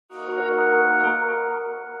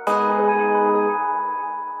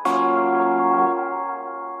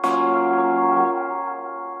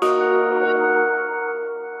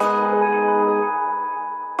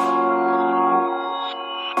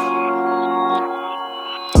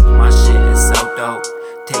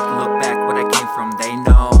Take a look back where I came from, they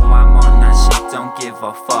know I'm on that shit, don't give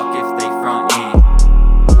a fuck if they frontin'.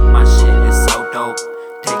 My shit is so dope.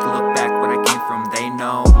 Take a look back where I came from, they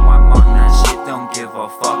know I'm on that shit, don't give a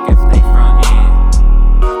fuck if they frontin'.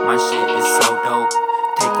 My shit is so dope.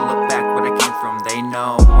 Take a look back where I came from, they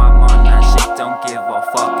know I'm on that shit, don't give a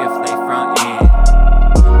fuck if they frontin'.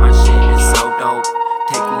 My shit is so dope.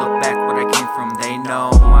 Take a look back where I came from, they know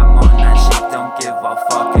I'm on that shit, don't give a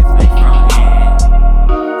fuck if they frontin'.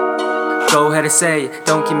 Go ahead and say it,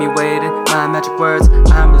 don't keep me waiting. My magic words,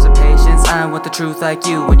 I'm losing patience. I want the truth like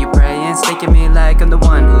you when you're praying. Staking me like I'm the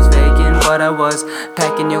one who's faking. But I was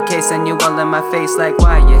packing your case and you all in my face like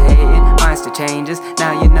why you hating? Mine still changes,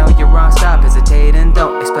 now you know you're wrong, stop hesitating.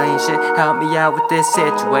 Don't explain shit, help me out with this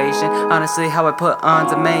situation. Honestly, how I put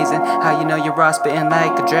on's amazing. How you know you're raw, spitting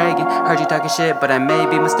like a dragon. Heard you talking shit, but I may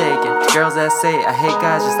be mistaken. Girls that say I hate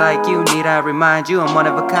guys just like you, need I remind you I'm one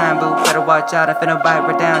of a kind, boo. Better watch out, I finna bite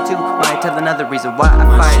right down too. Might tell another reason why I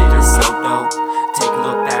My fight. shit is so dope. Take a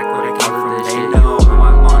look back where I came from, they know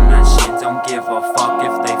I'm on that shit, don't give a fuck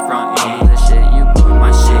if they frontin'. The shit you put.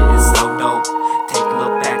 My shit is so dope. Take a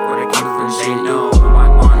look back where I came from, they know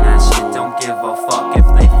I'm on that shit, don't give a fuck if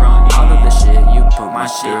they frontin'. All of the shit you put. My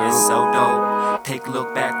shit is so dope. Take a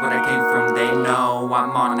look back where I came from, they know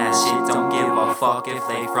I'm on that shit, don't give a fuck if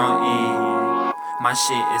they frontin'. My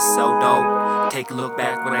shit is so dope. Take a look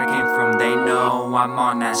back where I came from, they know I'm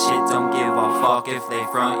on that shit, don't give a fuck if they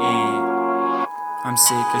frontin'. I'm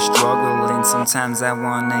sick of struggling, sometimes I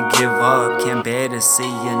wanna give up. Can't bear to see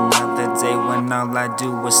another day when all I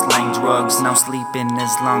do is slang drugs. No sleeping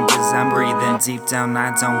as long as I'm breathing. Deep down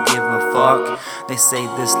I don't give a fuck. They say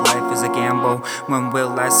this life is a gamble, when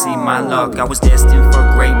will I see my luck? I was destined for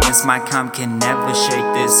greatness, my comp can never shake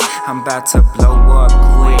this. I'm about to blow up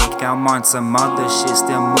quick, I'm on some other shit.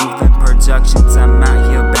 Still moving productions, I'm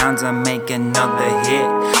out here bound to make another hit.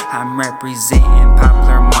 I'm representing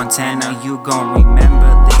Poplar, Montana, you gon'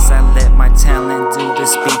 remember this. I let my talent do the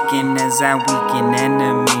speaking as I weaken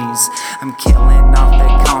enemies. I'm killing off the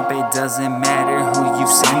comp, it doesn't matter who you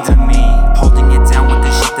send to me. Holding it down with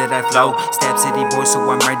the shit that I flow. Stab City boy, so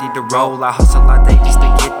I'm ready to roll. I hustle all day just to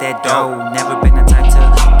get that dough. Never been the type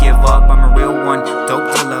to give up, I'm a real one,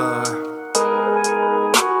 dope dealer.